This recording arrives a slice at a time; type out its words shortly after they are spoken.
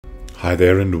Hi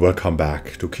there and welcome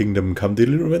back to Kingdom Come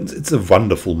Deliverance. It's a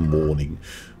wonderful morning.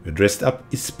 We're dressed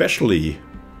up especially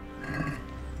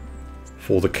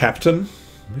for the captain.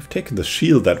 We've taken the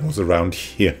shield that was around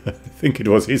here. I think it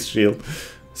was his shield.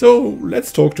 So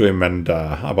let's talk to him and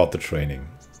about the training.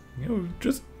 You know,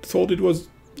 just thought it was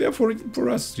there for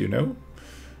us, you know.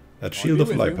 That shield of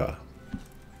Lipa.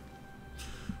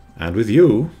 And with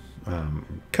you,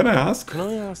 can I ask? Can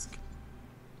I ask?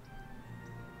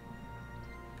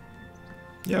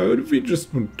 Yeah, we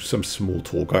just want some small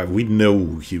talk. We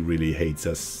know he really hates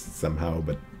us somehow,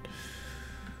 but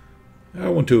I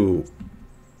want to...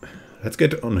 Let's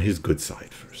get on his good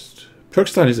side first.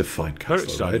 Perkstein is a fine castle,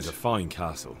 right? Perkstein is a fine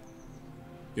castle.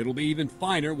 It'll be even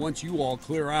finer once you all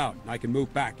clear out and I can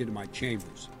move back into my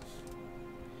chambers.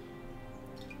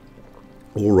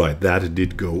 Alright, that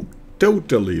did go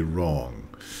totally wrong.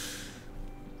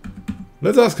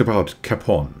 Let's ask about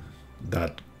Capon,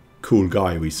 that cool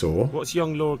guy we saw. What's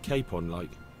young Lord Capon like?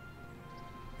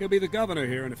 He'll be the governor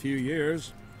here in a few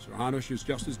years. Sir Hanush is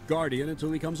just his guardian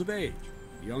until he comes of age.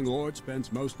 The young lord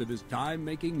spends most of his time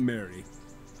making merry.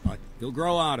 But he'll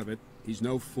grow out of it. He's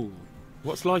no fool.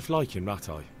 What's life like in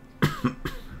Rattay?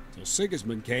 Till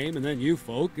Sigismund came and then you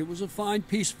folk, it was a fine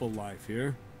peaceful life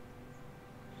here.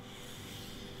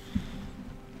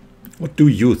 What do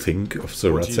you think of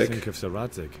Sir Radzig? What do you think of Sir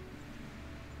Radzig?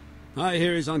 I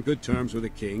hear he's on good terms with the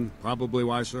king, probably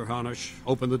why Sir Hanush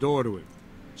opened the door to him.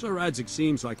 Sir Radzig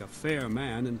seems like a fair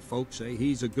man, and folks say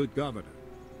he's a good governor.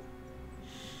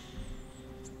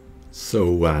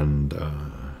 So, and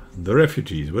the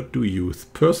refugees, what do you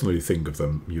personally think of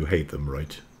them? You hate them,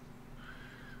 right?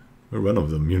 We're one of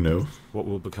them, you know. What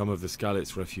will become of the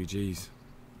Skalitz refugees?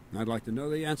 I'd like to know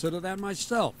the answer to that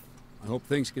myself. I hope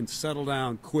things can settle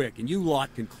down quick, and you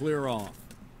lot can clear off.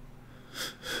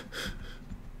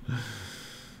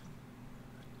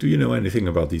 Do you know anything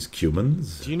about these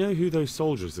Cumans? Do you know who those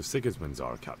soldiers of Sigismund's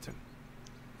are, Captain?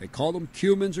 They call them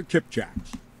Cumans or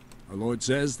Kipchaks. Our lord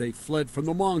says they fled from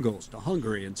the Mongols to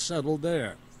Hungary and settled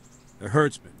there. They're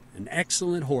herdsmen and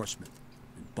excellent horsemen,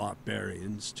 and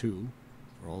barbarians too,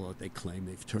 for all that they claim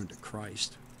they've turned to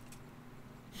Christ.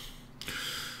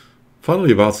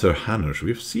 Finally, about Sir Hanush,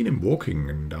 we've seen him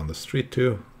walking down the street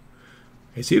too.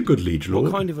 Is he a good liege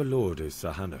lord? What kind of a lord is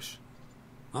Sir Hanush?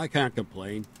 I can't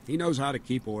complain. He knows how to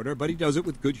keep order, but he does it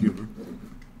with good humor.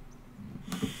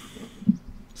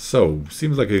 So,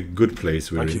 seems like a good place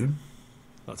we're Thank in. you.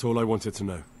 That's all I wanted to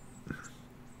know.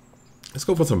 Let's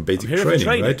go for some basic I'm here for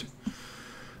training, right?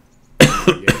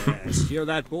 Yes, hear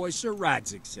that, boy? Sir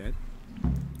Radzig said.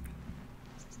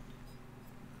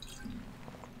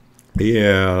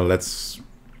 Yeah, let's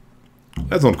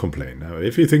not complain. Now,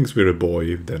 if he thinks we're a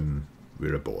boy, then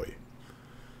we're a boy.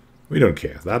 We don't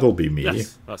care. That'll be me.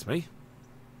 Yes, that's me.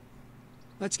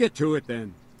 Let's get to it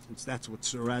then, since that's what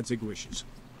Sir Radzig wishes.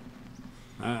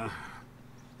 And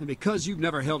because you've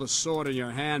never held a sword in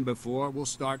your hand before, we'll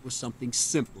start with something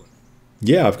simpler.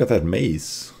 Yeah, I've got that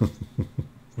mace.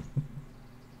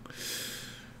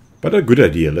 But a good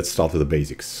idea. Let's start with the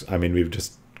basics. I mean, we've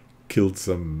just killed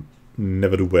some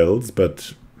never-do-wells,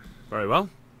 but... Very well.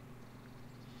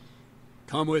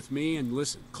 Come with me and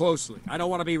listen closely. I don't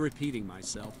want to be repeating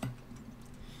myself.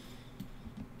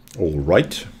 All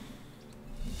right.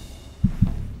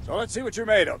 So let's see what you're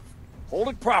made of. Hold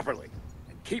it properly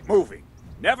and keep moving.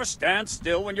 Never stand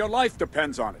still when your life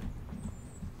depends on it.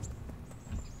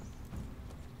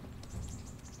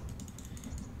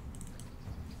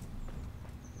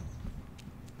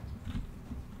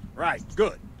 Right,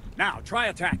 good. Now try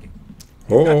attacking.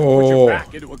 You've got to put your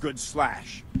back into a good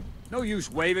slash. No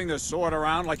use waving the sword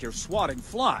around like you're swatting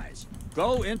flies.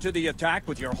 Go into the attack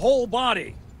with your whole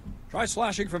body. Try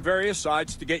slashing from various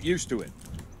sides to get used to it.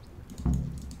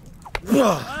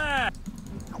 Good.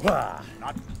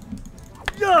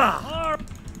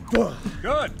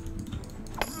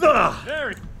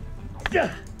 There.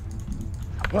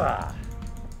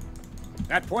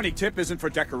 That pointy tip isn't for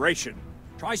decoration.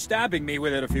 Try stabbing me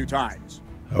with it a few times.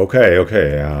 Okay,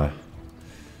 okay.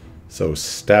 So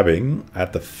stabbing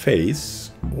at the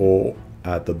face or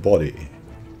at the body?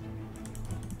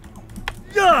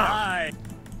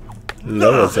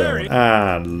 Lower zone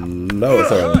and lower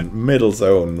zone, middle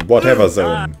zone, whatever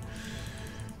zone.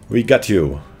 We got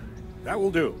you. That will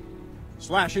do.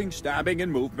 Slashing, stabbing,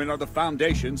 and movement are the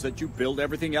foundations that you build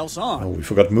everything else on. Oh, we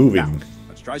forgot moving. Now,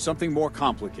 let's try something more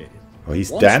complicated. Oh, he's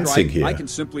One dancing strike, here. I can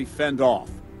simply fend off.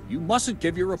 You mustn't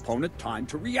give your opponent time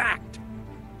to react.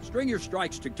 String your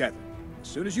strikes together. As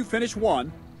soon as you finish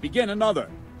one, begin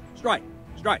another. Strike,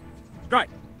 strike,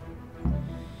 strike.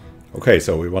 Okay,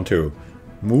 so we want to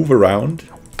move around.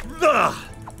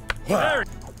 There.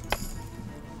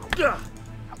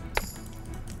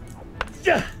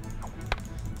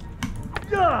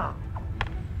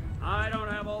 I don't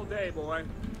have all day, boy.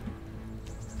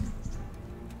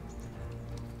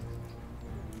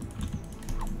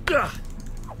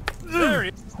 There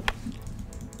he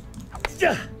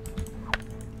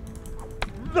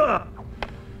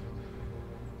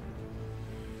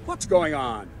What's going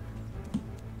on?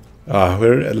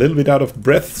 We're a little bit out of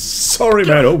breath. Sorry,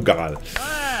 man. Oh, God.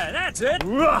 That's it.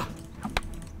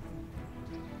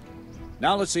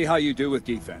 Now let's see how you do with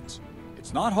defense.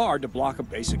 It's not hard to block a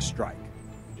basic strike.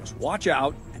 Just watch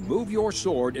out and move your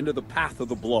sword into the path of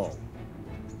the blow.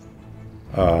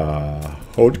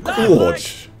 Hold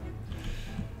court.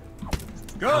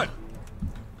 Good.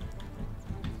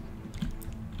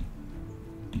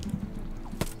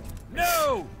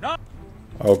 No, not.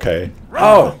 Okay.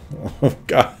 Oh, oh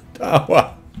God.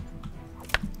 Oh,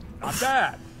 Not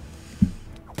bad.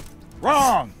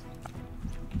 Wrong.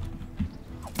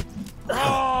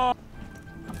 Wrong.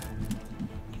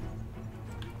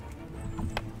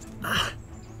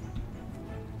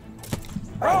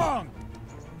 Wrong.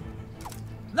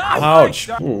 Not ouch.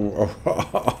 like that. Ooh,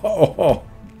 oh.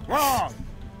 Wrong.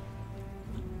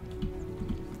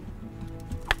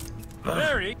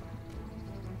 Very.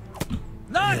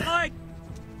 Not like.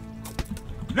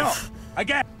 No.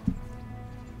 Again.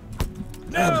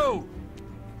 No.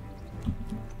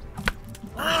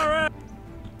 All right.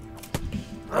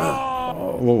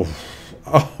 Oh,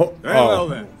 oh, Very well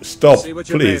then. Stop, See what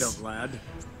you're made please. of, lad.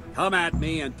 Come at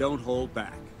me and don't hold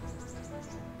back.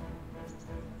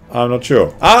 I'm not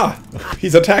sure. Ah!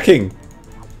 He's attacking!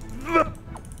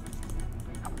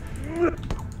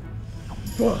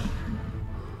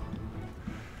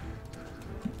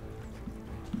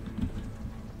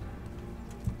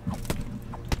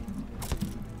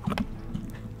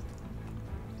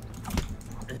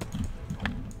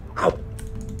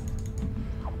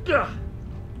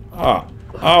 Ah!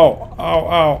 Ow! Ow!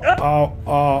 Ow! Ow!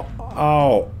 Ow!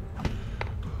 Ow!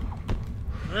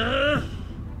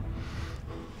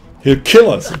 He'll kill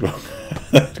us!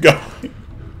 Let's go!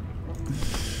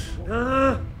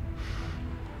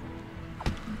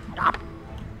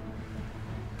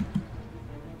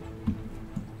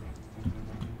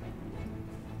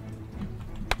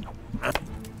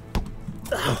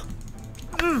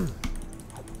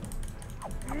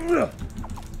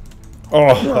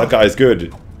 Oh, that guy's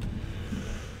good.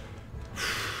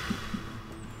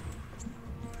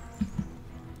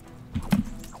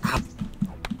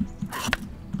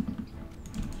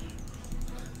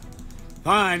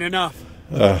 Fine, enough.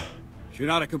 You're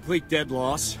not a complete dead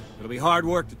loss. It'll be hard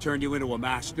work to turn you into a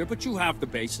master, but you have the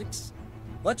basics.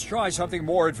 Let's try something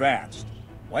more advanced.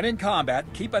 When in combat,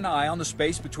 keep an eye on the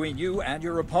space between you and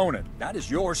your opponent. That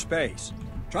is your space.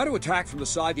 Try to attack from the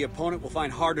side the opponent will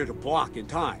find harder to block in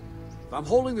time. If I'm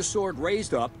holding the sword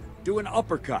raised up, do an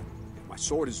uppercut. If my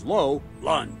sword is low,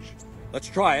 lunge. Let's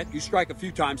try it. You strike a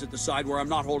few times at the side where I'm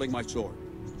not holding my sword.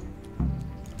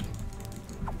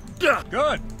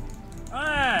 Good.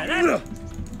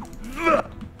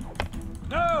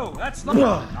 No, that's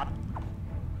not.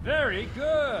 Very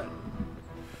good.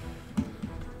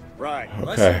 Right. Okay.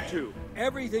 Lesson 2.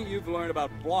 Everything you've learned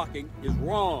about blocking is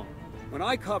wrong. When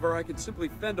I cover, I can simply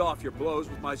fend off your blows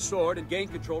with my sword and gain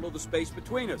control of the space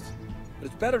between us. But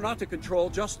it's better not to control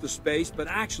just the space, but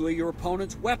actually your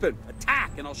opponent's weapon.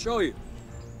 Attack, and I'll show you.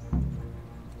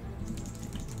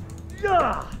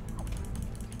 Yeah.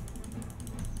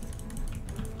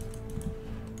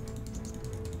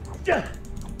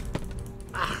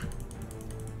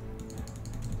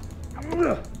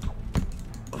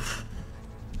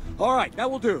 All right, that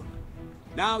will do.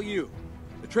 Now you.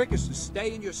 The trick is to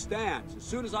stay in your stance. As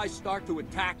soon as I start to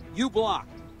attack, you block.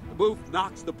 The move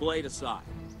knocks the blade aside.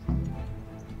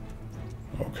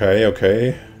 Okay,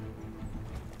 okay.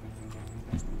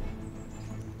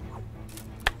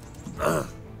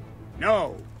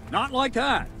 No, not like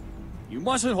that. You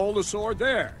mustn't hold the sword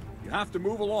there. You have to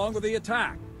move along with the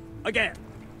attack. Again.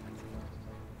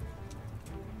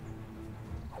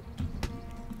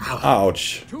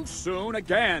 Ouch. Too soon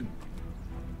again.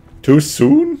 Too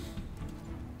soon?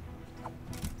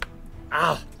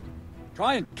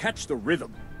 Try and catch the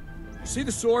rhythm. You see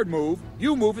the sword move,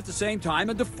 you move at the same time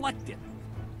and deflect it.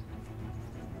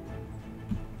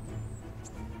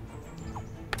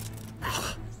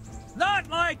 Not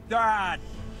like that!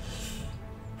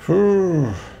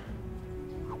 Whew.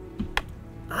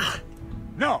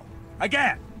 No,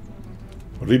 again.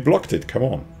 But we blocked it, come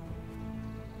on.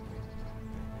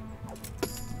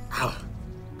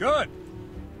 Good.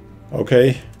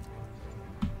 Okay.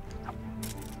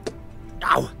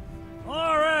 All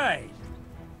right.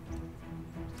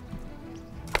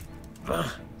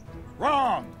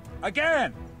 Wrong!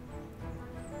 Again!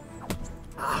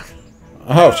 Ouch!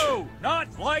 No!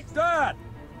 Not like that!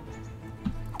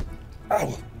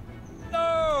 Ow!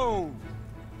 No!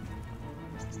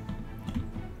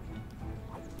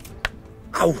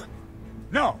 Ow!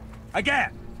 No!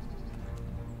 Again!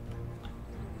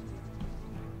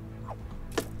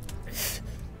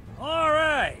 All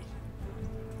right!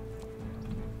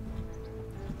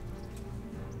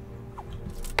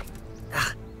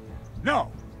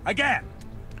 No! Again!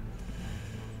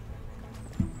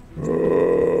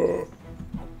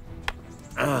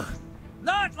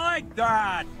 Not like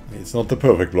that! It's not the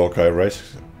perfect block, right?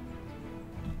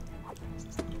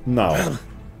 Now.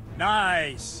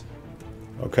 Nice!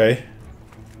 Okay.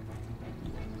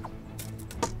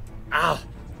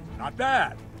 Not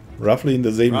bad. Roughly in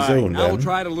the same zone now we'll then.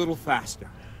 try it a little faster.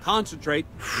 Concentrate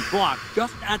and block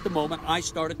just at the moment I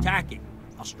start attacking.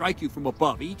 I'll strike you from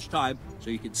above each time so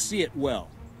you can see it well.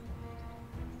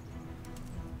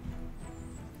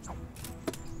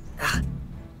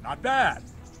 Not bad.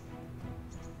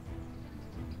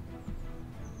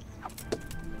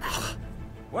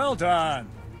 Well done.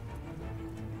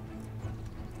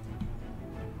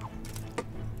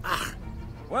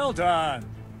 Well done.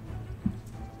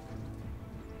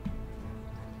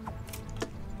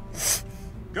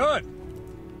 Good.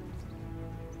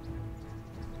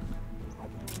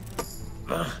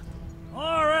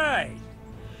 All right.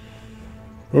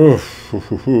 Oof, hoo,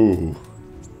 hoo, hoo.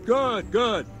 Good,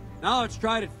 good. Now let's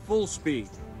try it at full speed.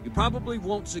 You probably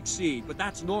won't succeed, but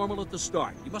that's normal at the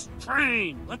start. You must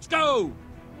train. Let's go.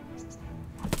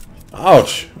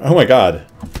 Ouch! Oh my god.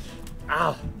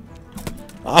 Ow.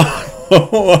 Ow!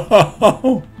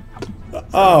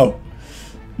 Oh!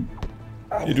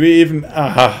 Did we even...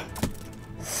 Aha!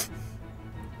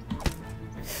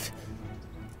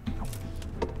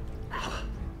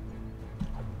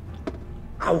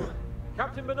 Ow!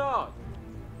 Captain Bernard!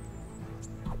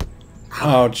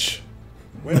 Ouch!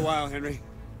 Wait a while, Henry.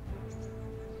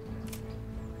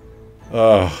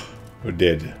 Oh, who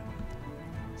did?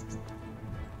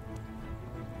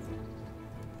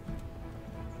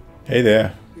 Hey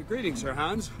there. Greetings, Sir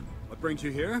Hans. What brings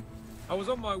you here? I was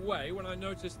on my way when I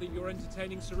noticed that you're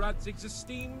entertaining Sir Radzig's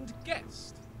esteemed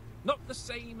guest. Not the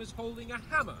same as holding a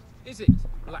hammer, is it,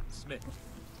 blacksmith?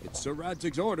 It's Sir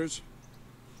Radzig's orders.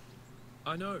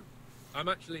 I know. I'm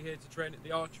actually here to train at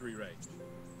the archery range.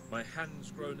 My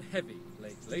hand's grown heavy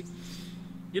lately.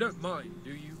 You don't mind,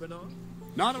 do you, Bernard?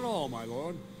 Not at all, my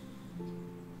lord.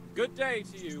 Good day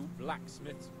to you,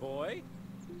 blacksmith's boy.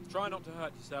 Try not to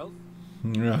hurt yourself.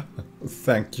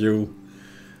 Thank you.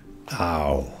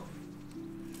 Ow.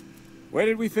 Where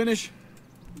did we finish?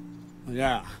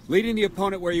 Yeah, leading the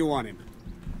opponent where you want him.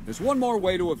 There's one more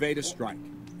way to evade a strike.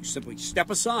 You simply step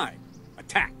aside,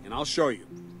 attack, and I'll show you.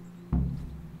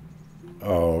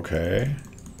 Okay.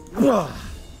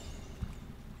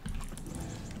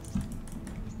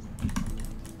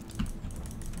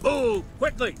 Move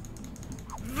quickly.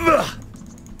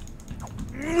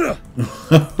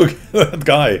 Okay, that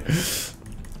guy.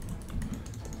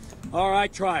 All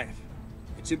right, try it.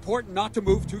 It's important not to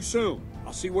move too soon.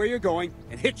 I'll see where you're going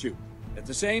and hit you. But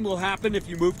the same will happen if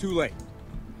you move too late.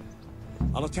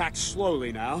 I'll attack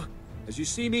slowly now. As you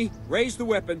see me, raise the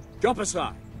weapon, jump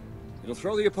aside. It'll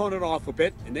throw the opponent off a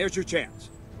bit, and there's your chance.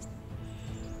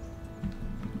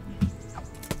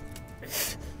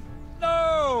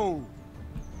 No!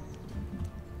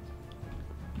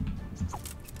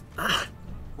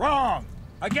 Wrong!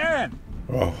 Again!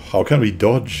 Oh, how can we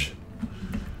dodge?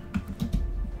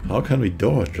 How can we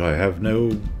dodge? I have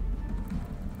no...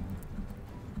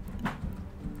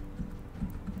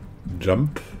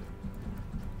 Jump?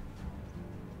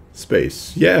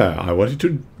 Space. Yeah, I wanted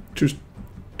to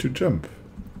jump.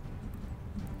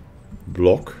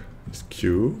 Block is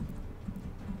Q.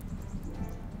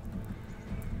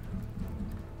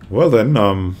 Well then,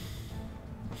 I'm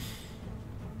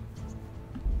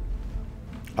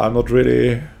not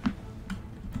really...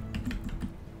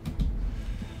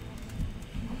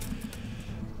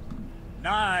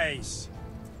 Nice!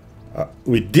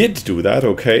 We did do that,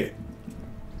 okay.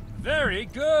 Very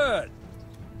good!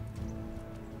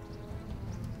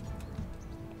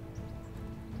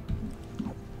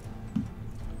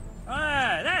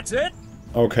 Ah, that's it!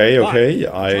 Okay, okay,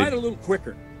 Try it a little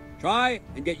quicker. Try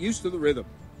and get used to the rhythm.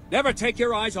 Never take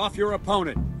your eyes off your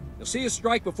opponent. You'll see a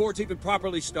strike before it's even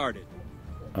properly started.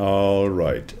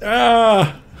 Alright.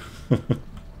 Ah!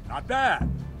 Not bad.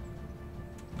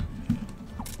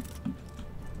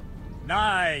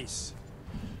 Nice.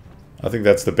 I think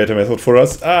that's the better method for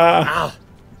us. Ah!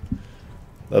 Ow.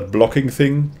 That blocking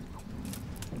thing.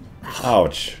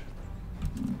 Ouch.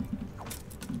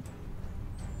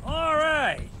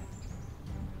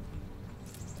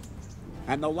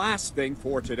 And the last thing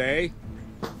for today,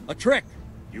 a trick.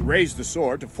 You raise the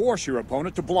sword to force your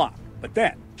opponent to block, but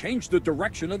then change the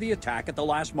direction of the attack at the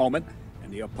last moment,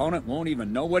 and the opponent won't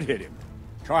even know what hit him.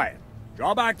 Try it.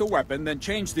 Draw back the weapon, then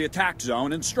change the attack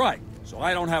zone and strike, so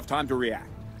I don't have time to react.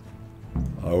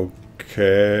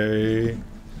 Okay.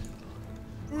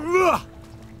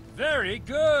 Very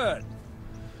good.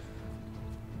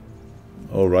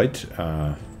 All right.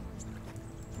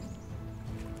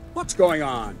 What's going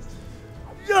on?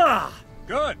 Yeah.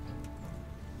 Good.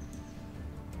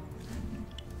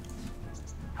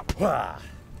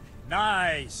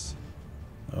 Nice.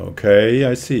 Okay,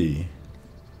 I see.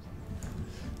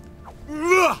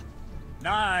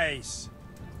 Nice.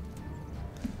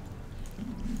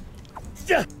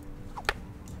 Yeah.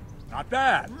 Not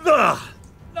bad. No.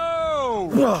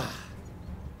 Well,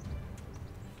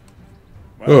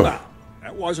 now,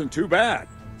 that wasn't too bad.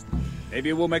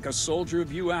 Maybe we'll make a soldier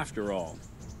of you after all.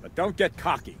 But don't get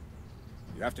cocky.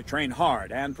 You have to train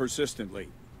hard and persistently.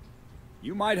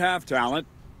 You might have talent,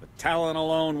 but talent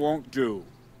alone won't do.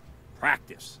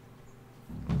 Practice.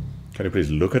 Can you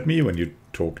please look at me when you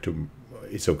talk to...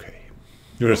 It's okay.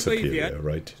 You're a Don't leave superior, yet.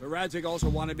 right? So Radzig also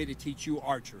wanted me to teach you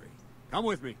archery. Come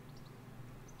with me.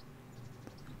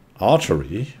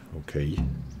 Archery? Okay.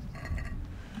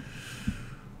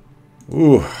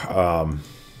 Ooh,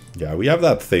 yeah, we have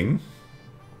that thing.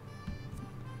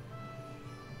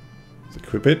 Let's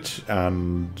equip it,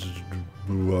 and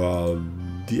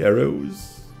the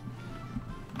arrows.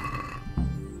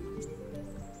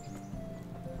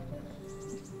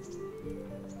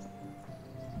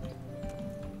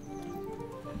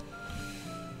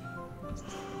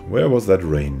 Where was that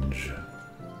range?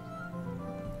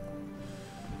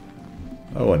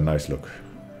 Oh, a nice look.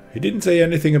 He didn't say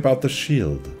anything about the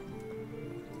shield.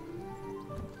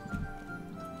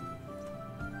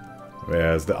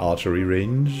 Where's the archery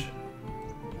range?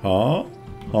 Huh?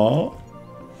 Huh?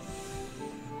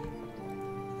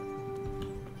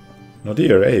 Not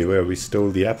here, eh? Where we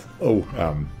stole the apple. Oh,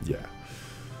 yeah.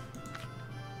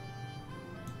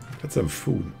 Got some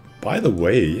food. By the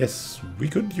way, yes, we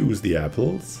could use the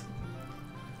apples.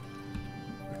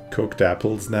 Cooked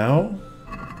apples now.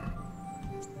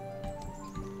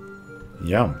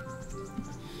 Yum.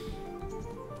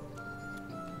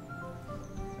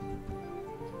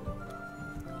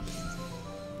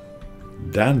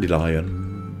 Dandelion.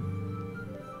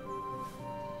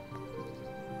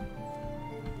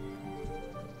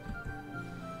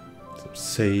 Some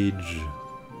sage.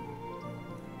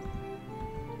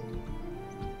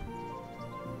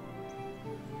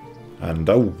 And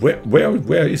oh,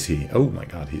 where is he? Oh my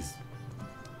God, he's...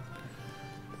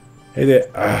 Hey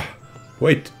there!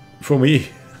 Wait for me.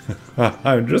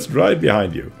 I'm just right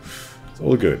behind you. It's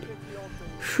all good.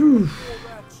 Phew.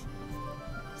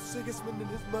 Sigismund and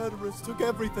his murderers took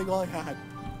everything I had.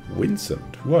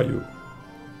 Vincent, who are you?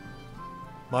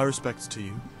 My respects to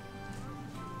you.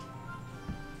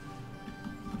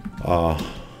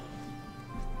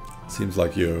 Seems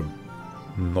like you're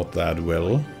not that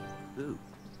well.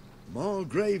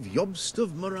 Margrave Jobst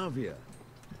of Moravia.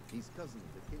 He's cousin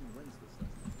to King Wenceslas.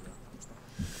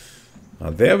 Now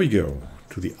there we go,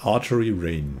 to the archery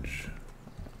range.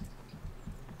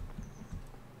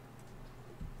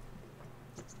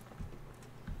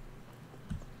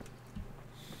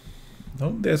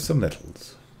 Oh, there's some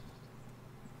nettles.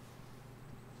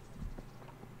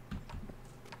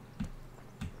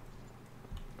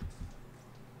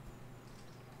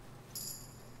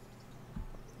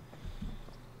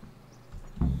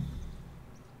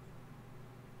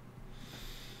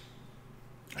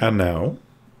 And now,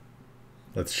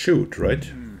 let's shoot, right?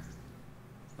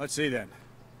 Let's see then.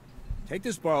 Take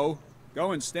this bow,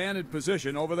 go and stand in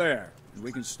position over there, and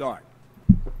we can start.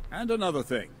 And another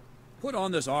thing, put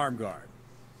on this arm guard.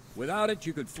 Without it,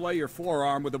 you could flay your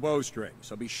forearm with a bowstring,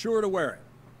 so be sure to wear it.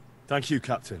 Thank you,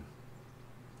 Captain.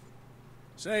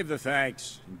 Save the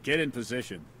thanks, and get in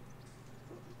position.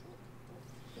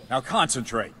 Now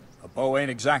concentrate. A bow ain't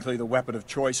exactly the weapon of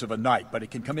choice of a knight, but it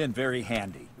can come in very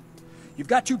handy. You've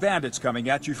got two bandits coming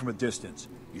at you from a distance.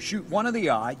 You shoot one in the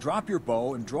eye, drop your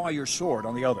bow, and draw your sword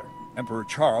on the other. Emperor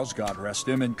Charles, God rest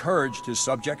him, encouraged his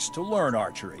subjects to learn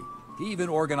archery. He even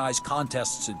organized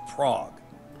contests in Prague.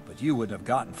 But you wouldn't have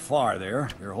gotten far there.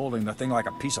 You're holding the thing like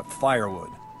a piece of firewood.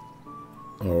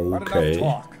 Not Okay. enough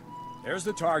talk. There's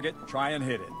the target. Try and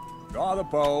hit it. Draw the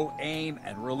bow, aim,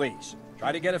 and release.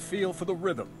 Try to get a feel for the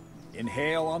rhythm.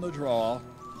 Inhale on the draw,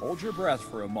 hold your breath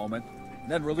for a moment, and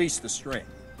then release the string.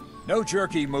 No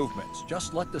jerky movements,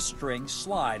 just let the string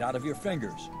slide out of your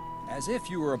fingers, as if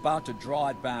you were about to draw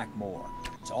it back more.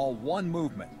 It's all one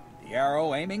movement, the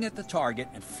arrow aiming at the target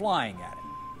and flying at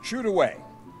it. Shoot away.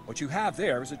 What you have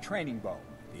there is a training bow.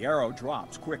 The arrow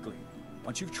drops quickly.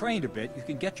 Once you've trained a bit, you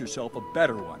can get yourself a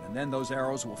better one, and then those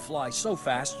arrows will fly so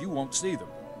fast you won't see them.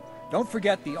 Don't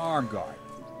forget the arm guard.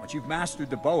 Once you've mastered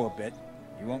the bow a bit,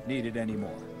 you won't need it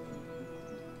anymore.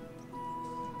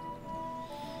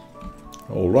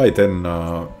 Alright then,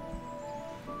 draw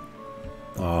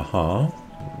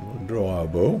our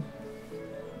bow.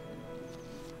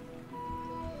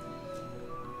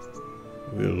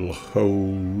 We'll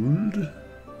hold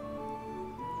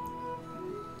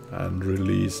and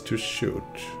release to shoot.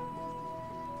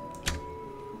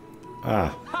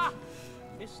 Ah. Ha!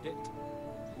 Missed it.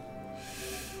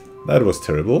 That was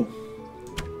terrible.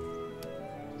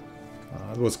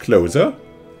 That was closer.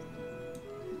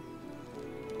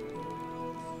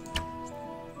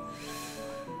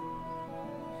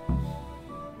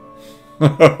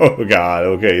 Oh god,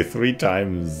 okay, 3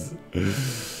 times.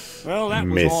 Well, that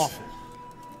was miss. awful.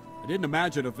 I didn't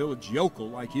imagine a village yokel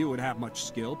like you would have much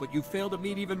skill, but you failed to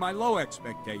meet even my low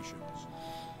expectations.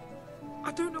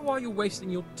 I don't know why you're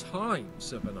wasting your time,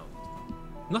 Sir Bernard.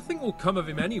 Nothing will come of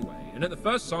him anyway, and at the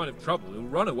first sign of trouble, he'll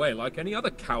run away like any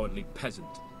other cowardly peasant.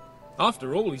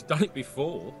 After all, he's done it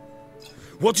before.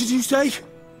 What did you say?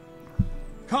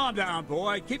 Calm down,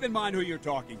 boy. Keep in mind who you're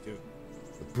talking to.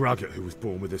 The braggart who was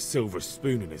born with a silver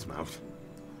spoon in his mouth.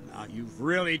 Now, you've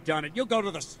really done it. You'll go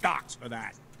to the stocks for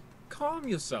that. Calm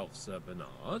yourself, Sir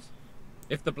Bernard.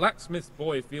 If the blacksmith's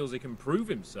boy feels he can prove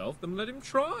himself, then let him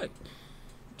try.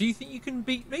 Do you think you can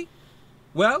beat me?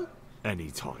 Well?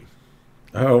 Anytime.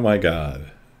 Oh my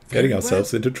god. Getting Very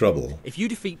ourselves well. into trouble. If you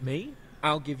defeat me,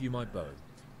 I'll give you my bow.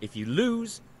 If you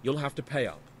lose, you'll have to pay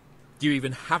up. Do you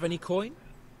even have any coin?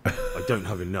 I don't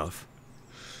have enough.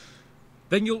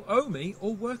 Then you'll owe me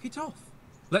or work it off.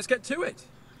 Let's get to it.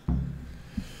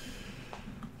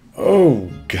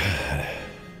 Oh god.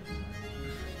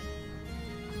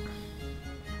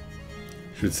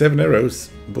 Shoot 7 arrows.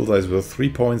 Bullseyes worth 3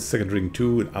 points, second ring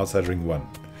 2, and outside ring 1.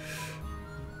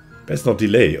 Best not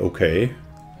delay, okay.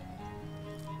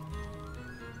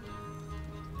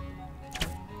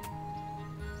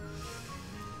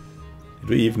 Did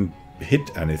we even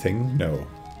hit anything? No.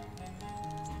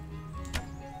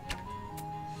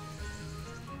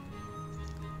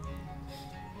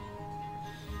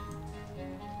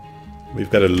 We've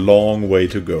got a long way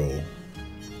to go.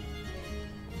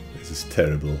 This is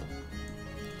terrible.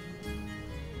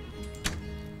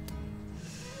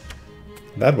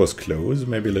 That was close.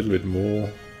 Maybe a little bit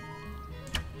more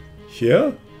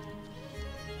here.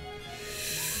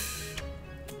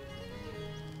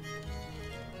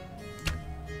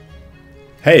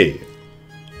 Hey,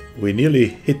 we nearly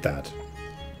hit that.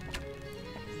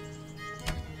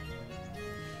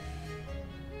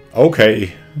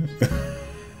 Okay.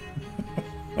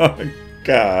 Oh,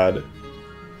 God.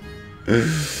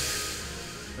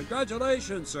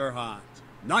 Congratulations, Sir Hans.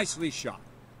 Nicely shot.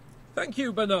 Thank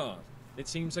you, Bernard. It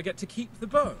seems I get to keep the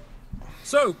bow.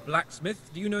 So,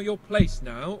 blacksmith, do you know your place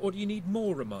now, or do you need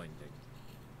more reminding?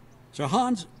 Sir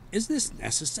Hans, is this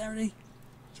necessary?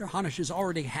 Sir Hanush has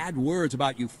already had words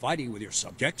about you fighting with your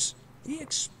subjects. He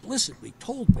explicitly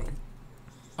told me.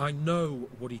 I know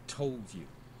what he told you.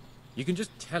 You can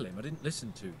just tell him I didn't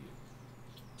listen to you.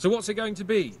 So what's it going to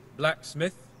be,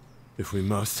 blacksmith? If we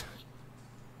must.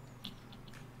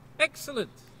 Excellent.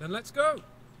 Then let's go.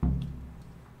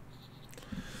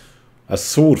 A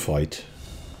sword fight.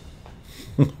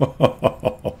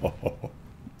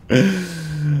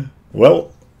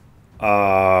 Well,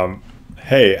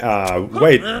 hey,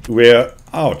 wait, we're...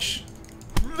 Ouch.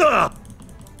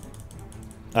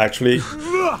 Actually...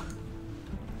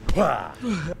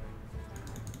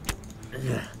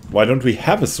 Why don't we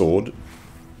have a sword?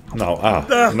 No,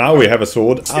 now we have a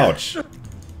sword. Ouch.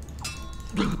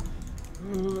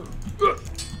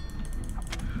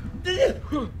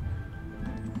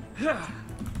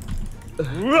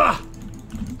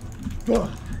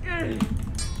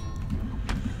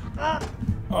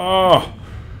 Oh.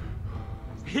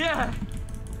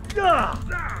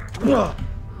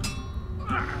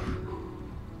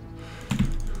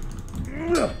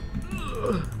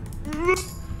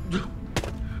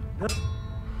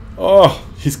 Oh,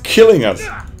 he's killing us.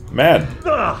 Man.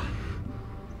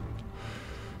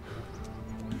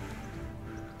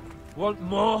 Want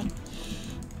more?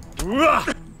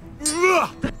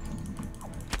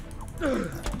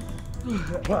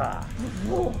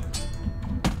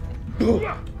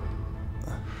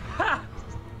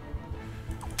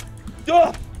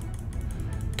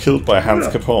 Killed by Hans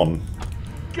Capone.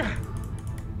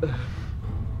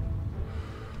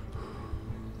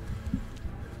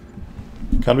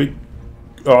 Can we...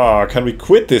 Oh, can we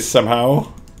quit this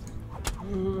somehow?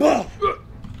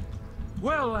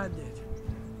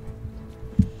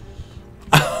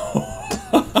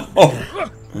 Can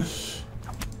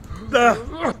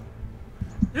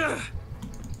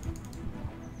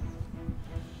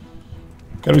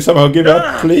we somehow give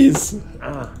up, please?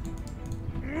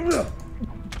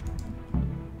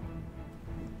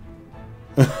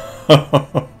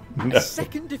 A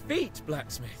second defeat,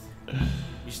 Blacksmith.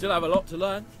 You still have a lot to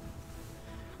learn.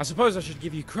 I suppose I should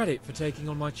give you credit for taking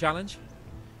on my challenge,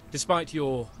 despite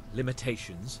your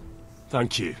limitations.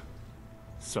 Thank you,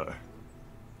 sir.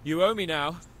 You owe me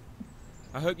now.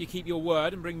 I hope you keep your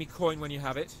word and bring me coin when you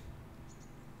have it.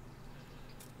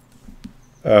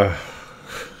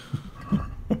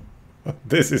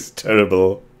 This is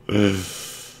terrible.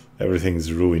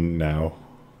 Everything's ruined now.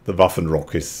 The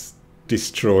Waffenrock is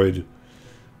destroyed.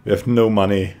 We have no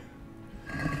money.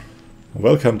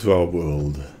 Welcome to our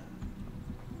world.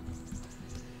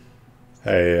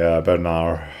 Hey,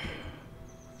 Bernard.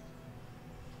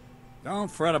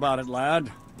 Don't fret about it, lad.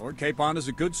 Lord Capon is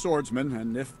a good swordsman,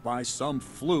 and if by some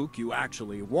fluke you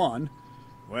actually won,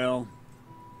 well,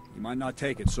 you might not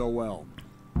take it so well.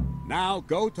 Now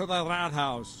go to the rat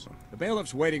house. The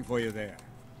bailiff's waiting for you there.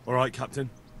 All right,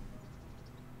 Captain.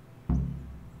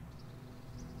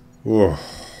 Whoa.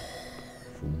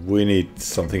 We need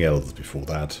something else before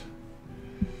that.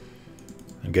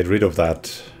 And get rid of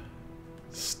that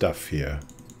stuff here.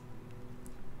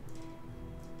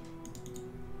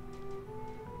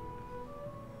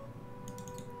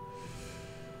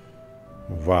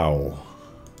 Wow.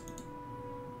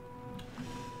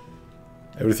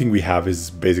 Everything we have is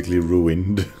basically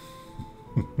ruined.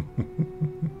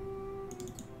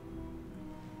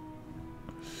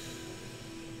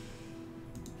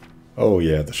 Oh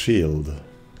yeah, the shield.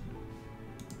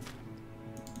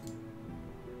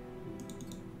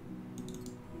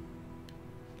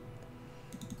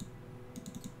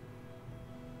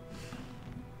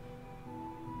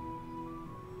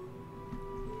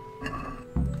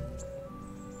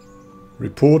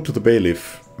 Report to the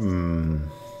bailiff.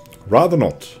 Rather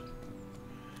not.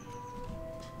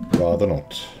 Rather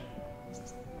not.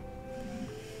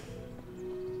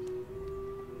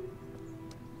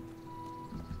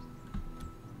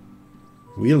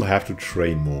 We'll have to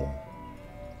train more.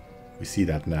 We see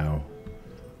that now.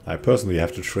 I personally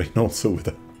have to train also with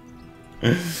a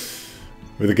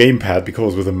with a gamepad,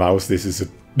 because with a mouse this is a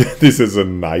this is a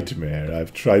nightmare.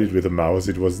 I've tried it with a mouse.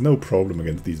 It was no problem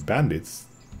against these bandits,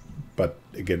 but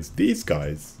against these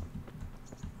guys,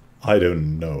 I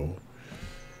don't know.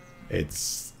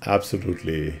 It's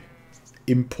absolutely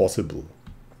impossible.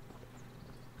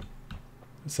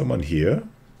 Someone here?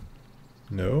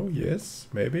 No? Yes?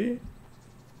 Maybe?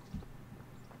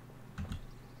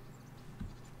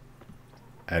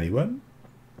 Anyone?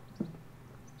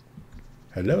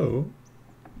 Hello?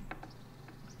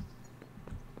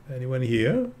 Anyone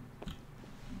here?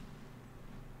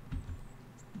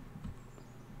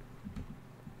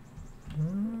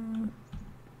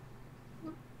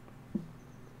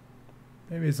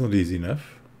 Maybe it's not easy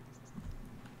enough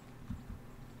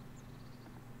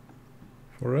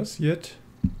for us yet.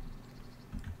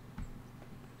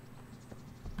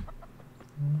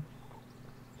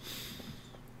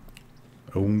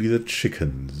 Only the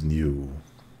chickens knew.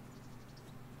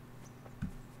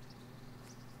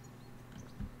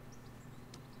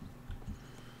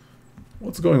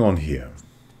 What's going on here?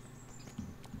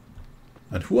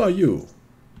 And who are you?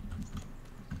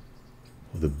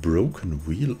 The broken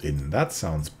wheel inn. That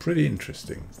sounds pretty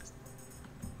interesting.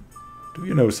 Do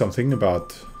you know something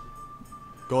about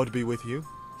God be with you.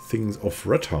 things of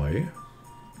Ratai?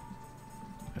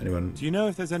 Anyone? Do you know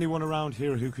if there's anyone around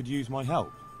here who could use my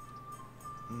help?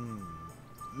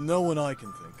 No one I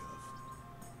can think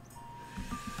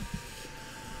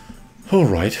of.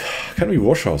 Alright. Can we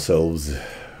wash ourselves?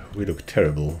 We look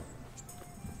terrible.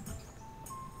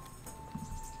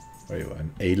 Are you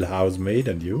an alehouse maid,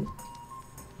 and you?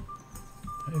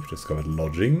 I've discovered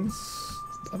lodgings.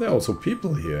 Are there also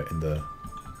people here in the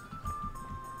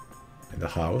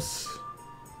house?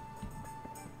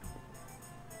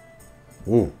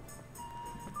 Ooh.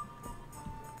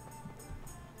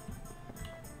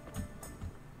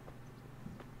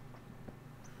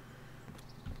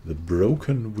 The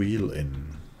Broken Wheel Inn.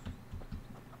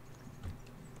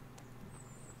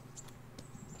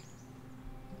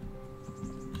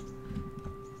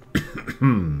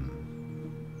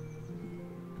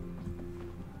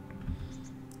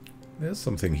 There's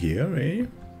something here, eh?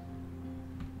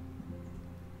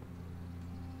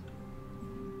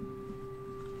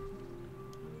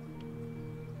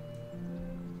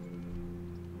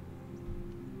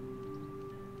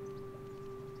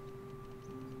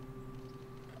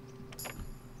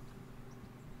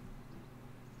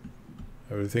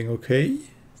 Everything okay?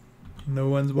 No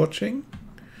one's watching?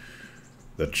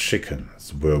 The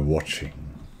chickens were watching.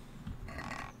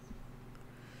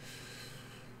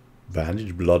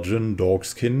 Bandage, bludgeon,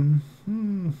 dogskin.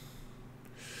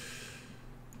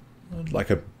 Like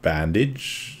a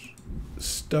bandage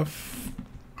stuff.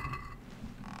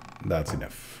 That's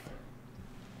enough.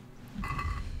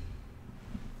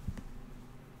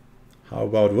 How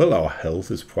about, well, our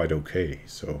health is quite okay,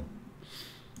 so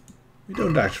we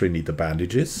don't actually need the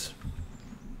bandages.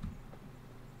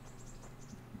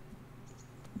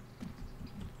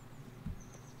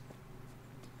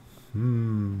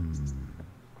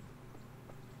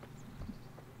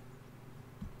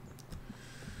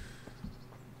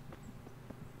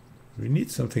 We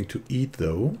need something to eat,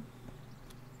 though.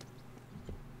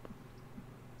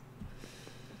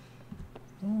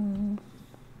 Oh.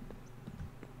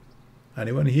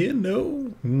 Anyone here?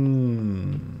 No?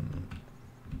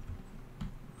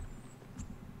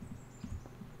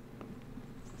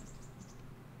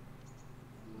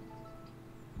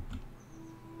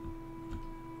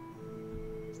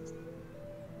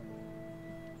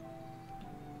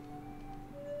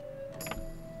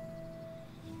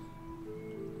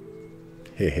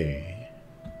 Hey.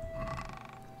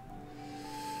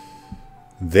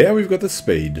 There we've got the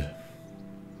spade.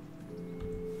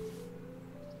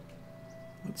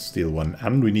 Let's steal one.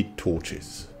 And we need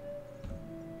torches.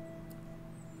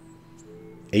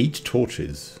 8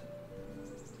 torches.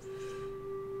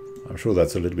 I'm sure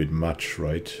that's a little bit much,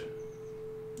 right?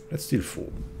 Let's steal 4.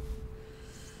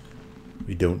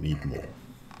 We don't need more.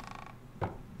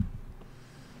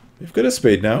 We've got a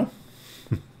spade now.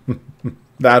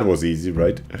 That was easy,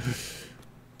 right?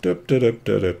 Dup, da, dup,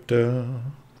 da, dup, da.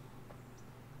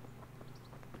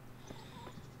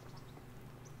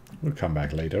 We'll come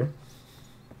back later.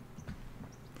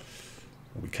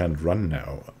 We can't run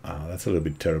now. That's a little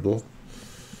bit terrible.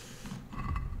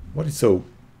 What is so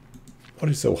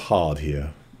hard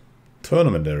here?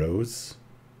 Tournament arrows?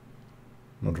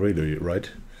 Not really, right?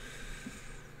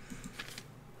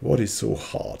 What is so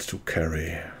hard to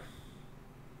carry?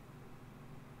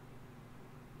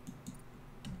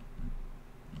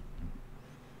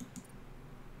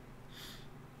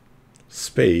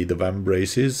 Spade of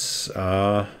embraces.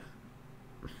 I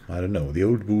don't know. The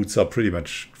old boots are pretty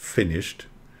much finished.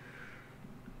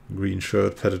 Green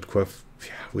shirt, padded cuff.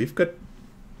 Yeah, we've got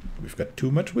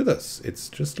too much with us. It's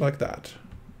just like that.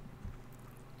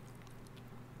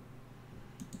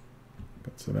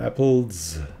 Got some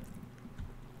apples.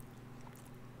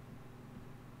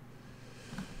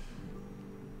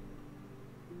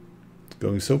 It's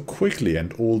going so quickly,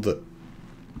 and all the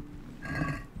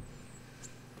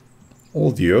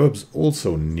herbs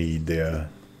also need their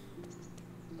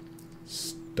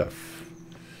stuff.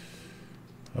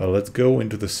 Let's go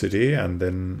into the city and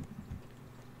then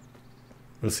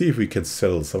we'll see if we can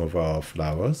sell some of our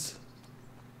flowers.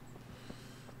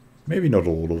 Maybe not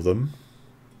all of them.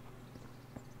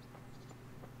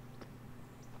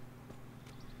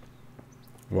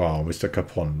 Wow, Mr.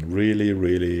 Capon really,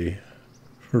 really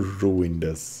ruined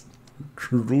us.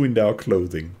 Ruined our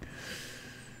clothing.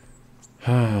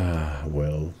 Ah,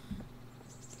 well.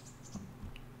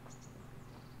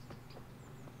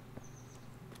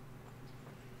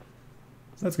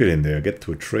 Let's get in there, get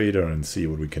to a trader and see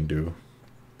what we can do.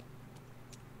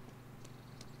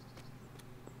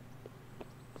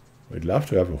 We'd love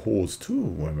to have a horse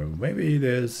too. Maybe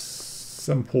there's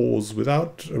some horse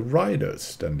without a rider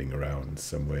standing around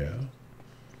somewhere.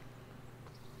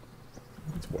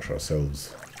 Let's wash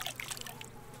ourselves.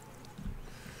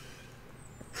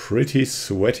 Pretty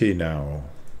sweaty now.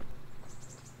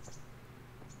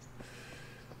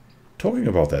 Talking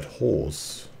about that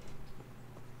horse.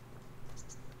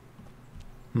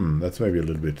 That's maybe a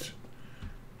little bit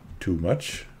too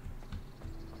much.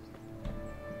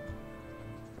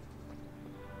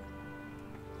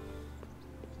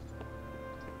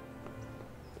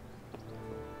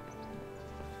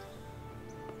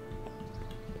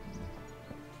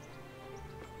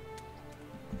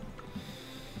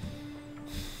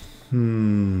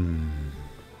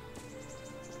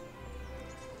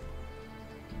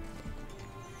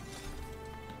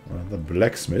 Well, the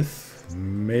blacksmith,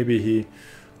 maybe he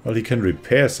can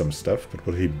repair some stuff, but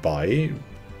will he buy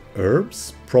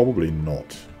herbs? Probably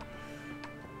not.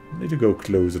 Need to go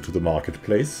closer to the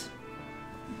marketplace.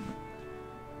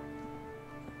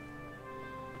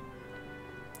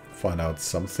 Find out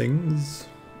some things.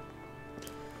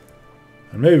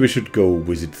 And maybe we should go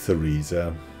visit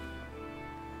Theresa.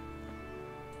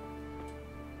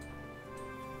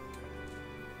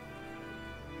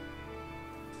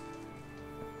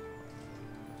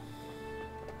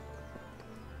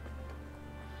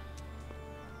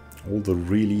 All the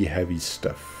really heavy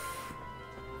stuff.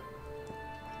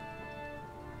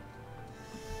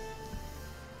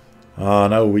 Ah,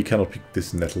 no, we cannot pick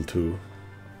this nettle too.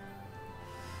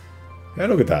 Yeah,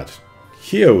 look at that.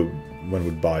 Here one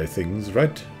would buy things,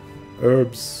 right?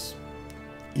 Herbs,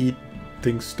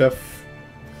 eating stuff.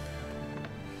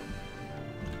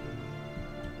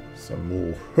 Some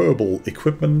more herbal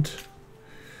equipment.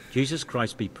 Jesus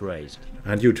Christ be praised.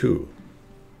 And you too.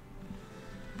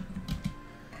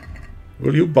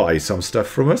 Will you buy some stuff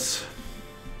from us?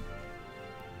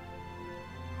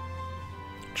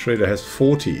 Trader has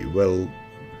 40. Well,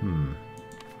 And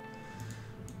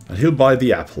he'll buy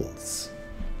the apples.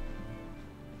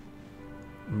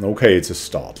 Okay, it's a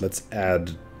start. Let's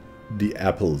add the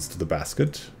apples to the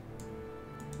basket.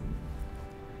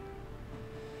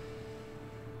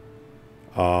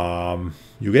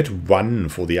 You get 1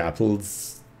 for the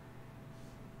apples.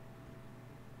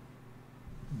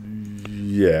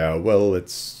 Yeah, well,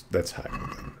 let's haggle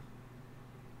then.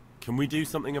 Can we do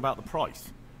something about the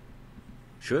price?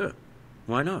 Sure.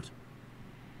 Why not?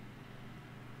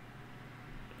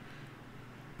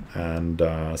 And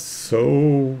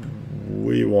so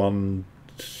we want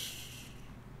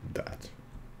that.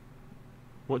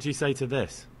 What do you say to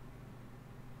this?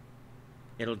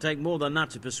 It'll take more than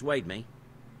that to persuade me.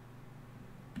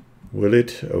 Will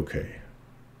it? Okay.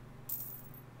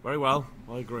 Very well,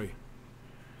 I agree.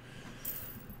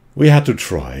 We had to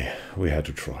try. We had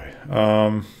to try.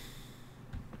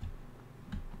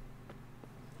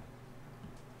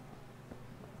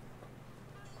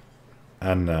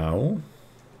 And now...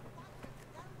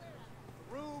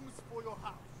 Rooms for your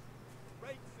house.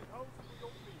 Rakes and hoes for your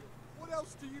field. What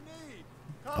else do you need?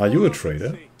 Are you a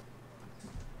trader?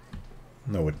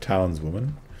 No, a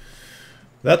townswoman.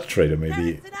 That trader maybe...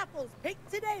 Carrots and apples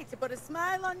picked today to put a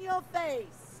smile on your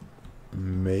face.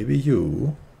 Maybe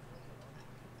you...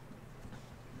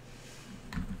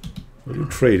 Will you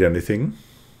trade anything?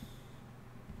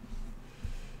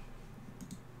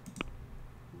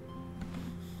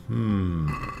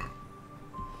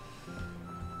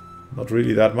 Not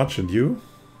really that much, and you?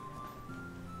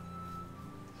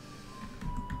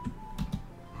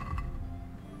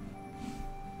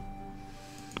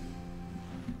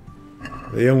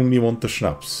 They only want the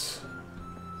schnapps.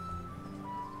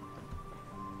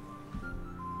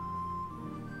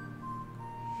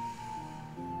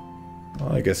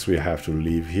 I guess we have to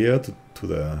leave here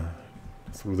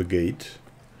through the gate.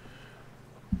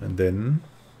 And then,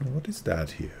 what is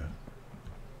that here?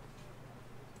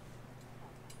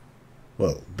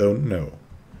 Well, don't know.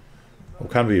 Or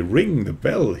can we ring the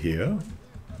bell here?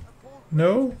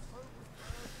 No?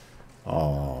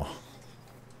 Ah.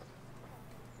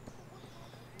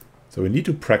 So we need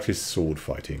to practice sword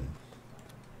fighting.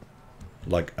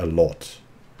 Like a lot.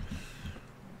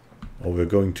 Or we're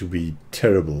going to be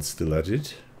terrible still at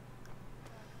it.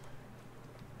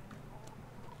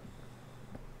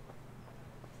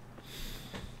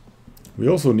 We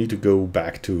also need to go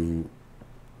back to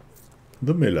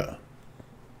the miller.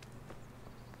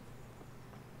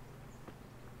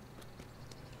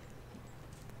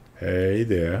 Hey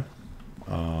there.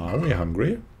 Are we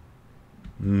hungry?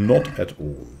 Not at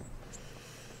all.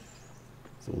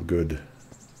 It's all good.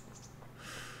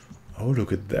 Oh,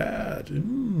 look at that.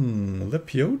 The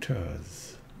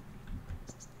Piotrs.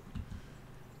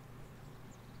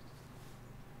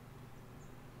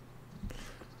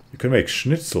 You can make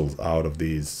schnitzels out of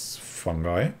these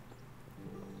fungi.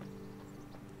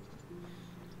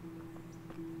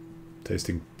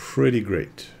 Tasting pretty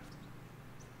great.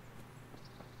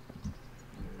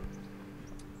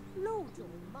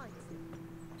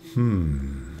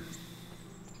 And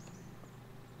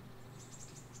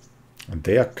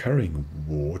they are carrying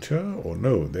water? Or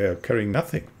no, they are carrying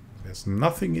nothing. There's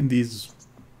nothing in these...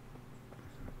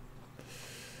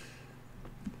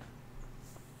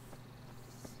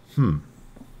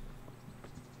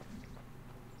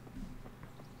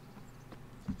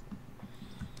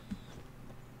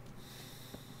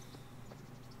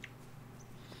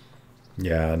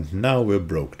 Yeah, and now we're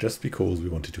broke just because we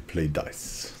wanted to play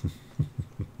dice.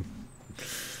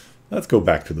 Let's go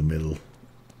back to the middle.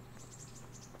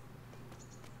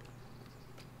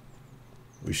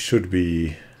 We should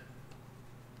be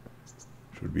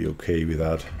okay with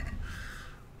that.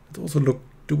 Let's also look,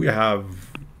 do we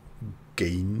have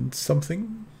gained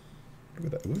something?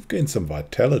 Look at that. We've gained some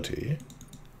vitality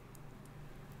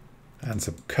and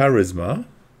some charisma.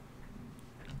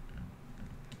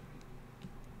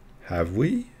 Have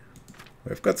we?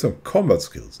 We've got some combat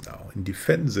skills now in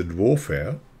defense and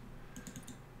warfare.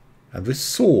 And with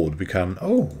sword we can...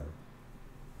 Oh!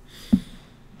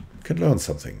 We can learn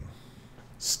something.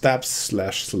 Stab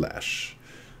slash slash.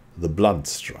 The blunt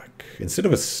strike. Instead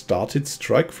of a started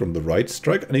strike from the right,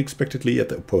 strike unexpectedly at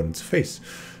the opponent's face.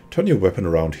 Turn your weapon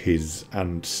around his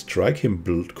and strike him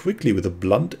quickly with a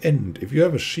blunt end. If you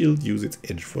have a shield, use its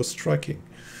edge for striking.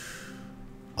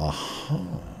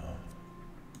 Aha.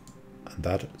 And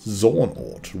that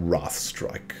Zornort Wrath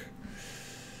Strike.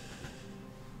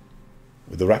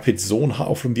 With a rapid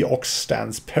Zornhau from the Ox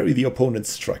stance, parry the opponent's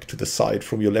strike to the side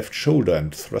from your left shoulder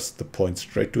and thrust the point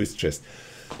straight to his chest.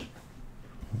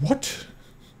 What?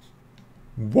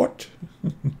 What?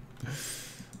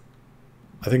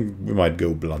 I think we might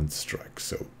go blunt strike,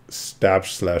 so stab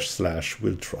slash slash,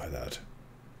 we'll try that.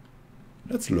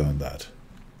 Let's learn that.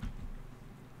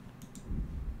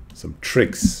 Some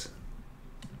tricks.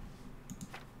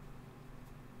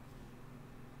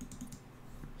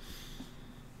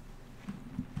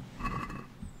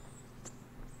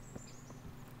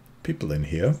 People in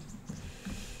here.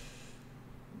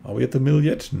 Are we at the mill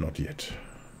yet? Not yet.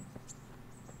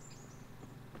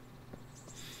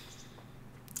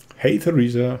 Hey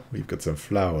Theresa, we've got some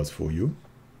flowers for you.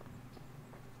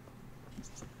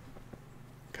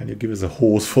 Can you give us a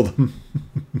horse for them?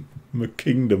 A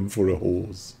kingdom for a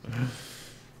horse.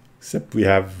 Except we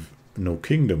have no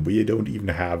kingdom. We don't even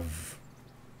have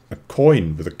a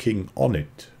coin with a king on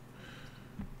it.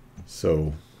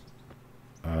 So,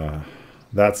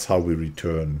 that's how we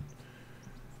return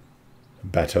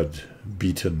battered,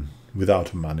 beaten,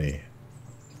 without money.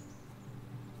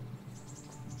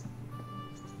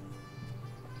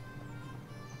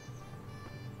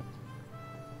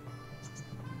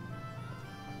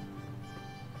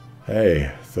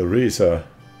 Hey, Theresa.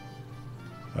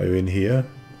 Are you in here?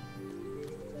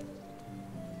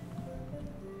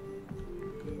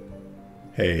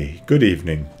 Hey, good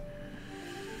evening.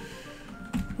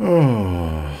 Oh.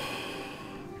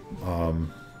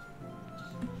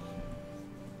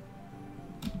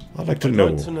 I'd like to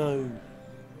know.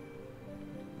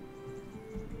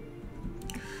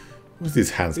 Who's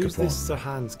this Hans Capon? Who's this Sir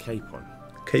Hans Capon?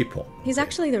 Capon. He's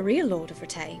actually the real Lord of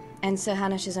Rattay, and Sir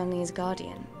Hanush is only his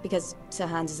guardian, because Sir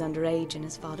Hans is underage and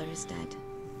his father is dead.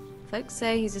 Folks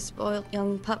say he's a spoilt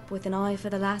young pup with an eye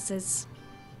for the lasses.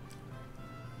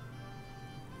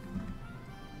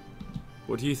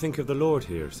 What do you think of the Lord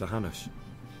here, Sir Hanush?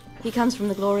 He comes from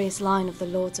the glorious line of the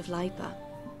Lords of Lipa.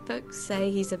 Folks say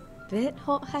he's a bit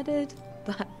hot-headed,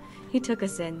 but he took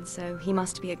us in, so he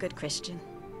must be a good Christian.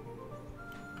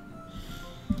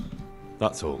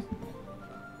 That's all.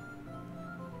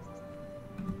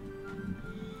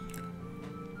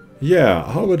 Yeah,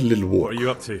 how about a little walk? What are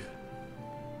you up to?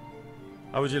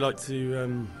 How would you like to,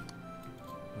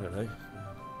 I don't know,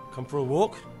 come for a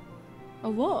walk? A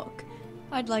walk?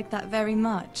 I'd like that very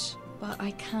much, but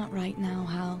I can't right now,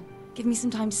 Hal. Give me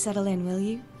some time to settle in, will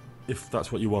you? If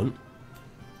that's what you want.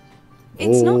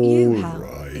 It's not you, Hal.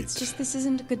 Right. It's just this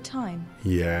isn't a good time.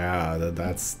 Yeah,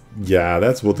 that's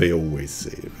what they always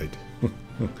say, right?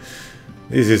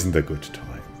 This isn't a good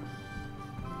time.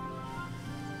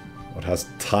 What has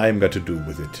time got to do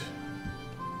with it?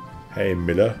 Hey,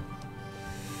 Miller.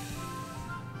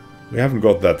 We haven't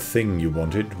got that thing you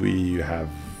wanted. We have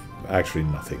actually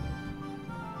nothing.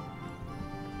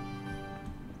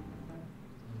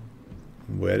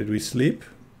 Where did we sleep?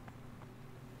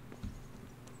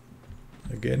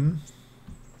 Again?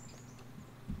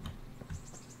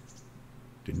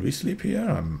 Didn't we sleep here?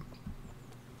 I'm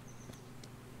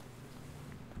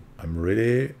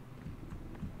really...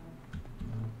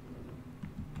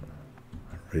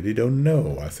 I really don't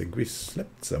know. I think we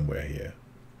slept somewhere here.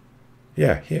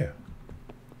 Yeah, here.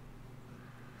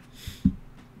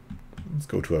 Let's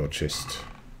go to our chest.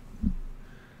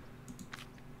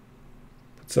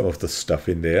 Put some of the stuff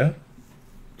in there.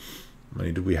 How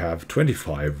many do we have?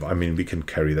 25. I mean, we can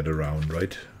carry that around,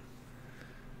 right?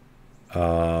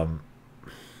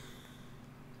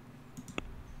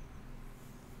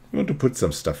 We want to put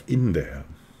some stuff in there.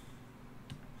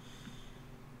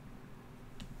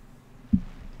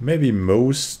 Maybe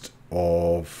most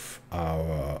of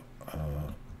our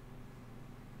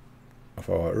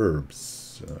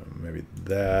herbs. Maybe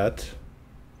that.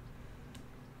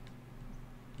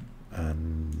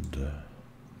 And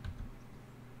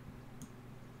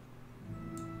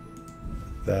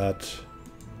that.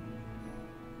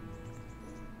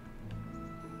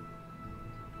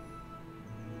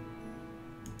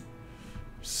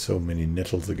 So many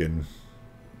nettles again.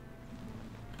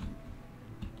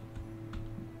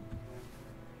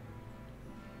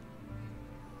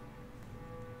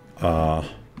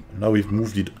 Now we've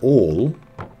moved it all.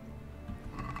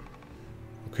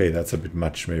 Okay, that's a bit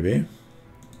much maybe.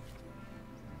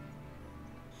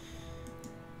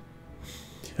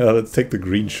 Let's take the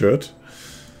green shirt.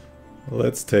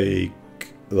 Let's take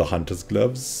the hunter's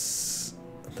gloves.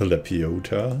 The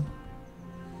lepiota.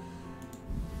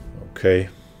 Okay.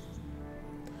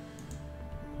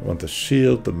 I want the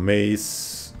shield, the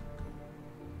mace.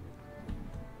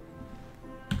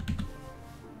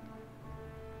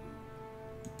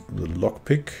 The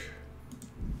lockpick.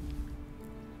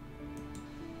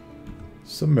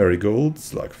 Some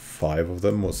marigolds, like 5 of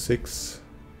them or 6.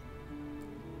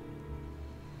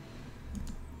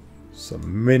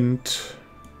 Some mint.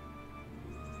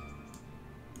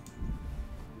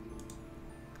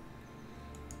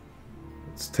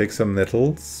 Let's take some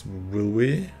nettles, will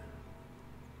we?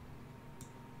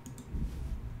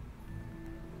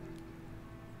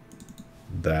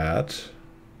 That.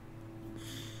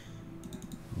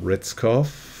 Red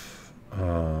scarf.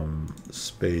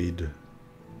 Spade.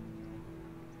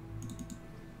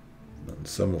 And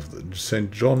some of the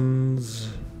St. John's.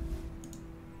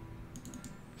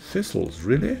 Thistles,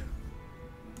 really?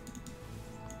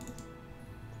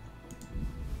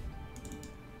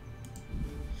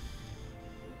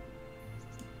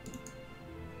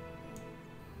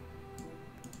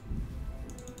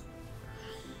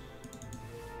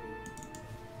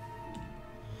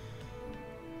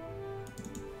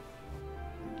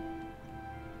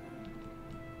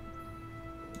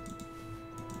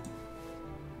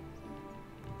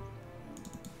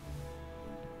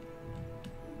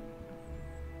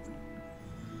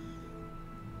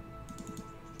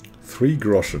 Three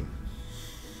groschen.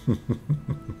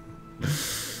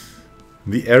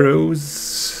 The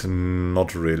arrows,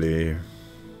 not really.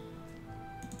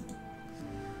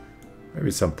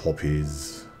 Maybe some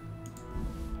poppies.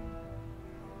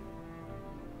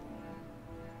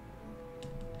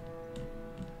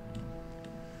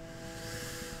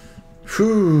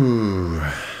 Whew.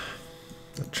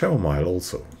 The chamomile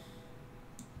also.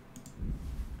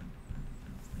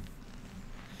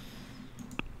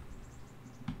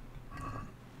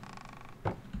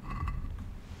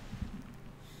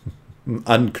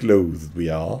 Unclothed we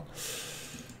are.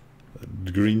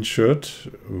 Green shirt.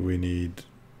 We need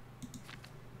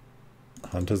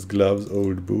hunter's gloves,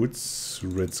 old boots,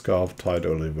 red scarf, tied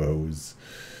olive hose.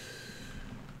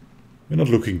 We're not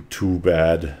looking too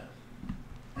bad.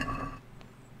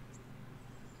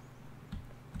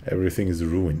 Everything is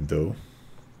ruined though.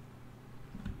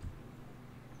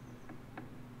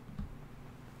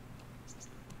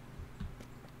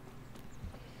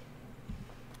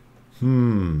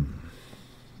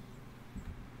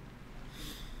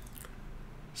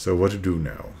 So what to do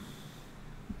now?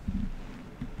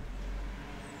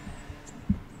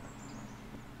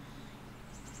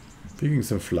 Picking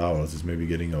some flowers is maybe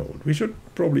getting old. We should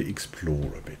probably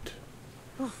explore a bit.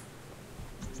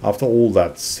 After all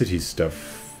that city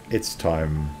stuff, it's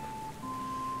time.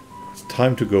 It's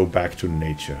time to go back to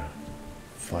nature.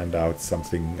 Find out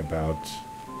something about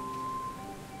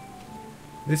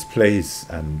this place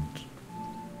and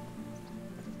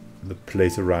the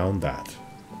place around that.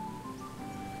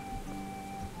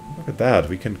 Look at that,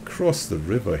 we can cross the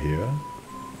river here.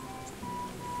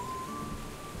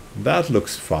 That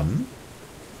looks fun.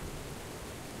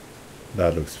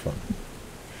 That looks fun.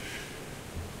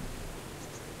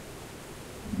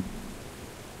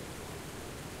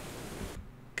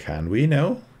 Can we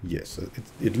now? Yes,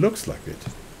 it looks like it.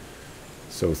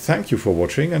 So thank you for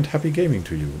watching and happy gaming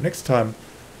to you. Next time,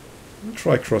 we'll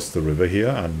try cross the river here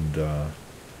and...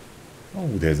 oh,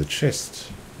 there's a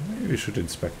chest. Maybe we should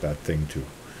inspect that thing too.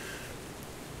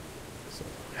 So,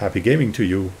 happy gaming to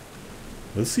you.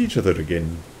 We'll see each other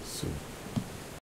again soon.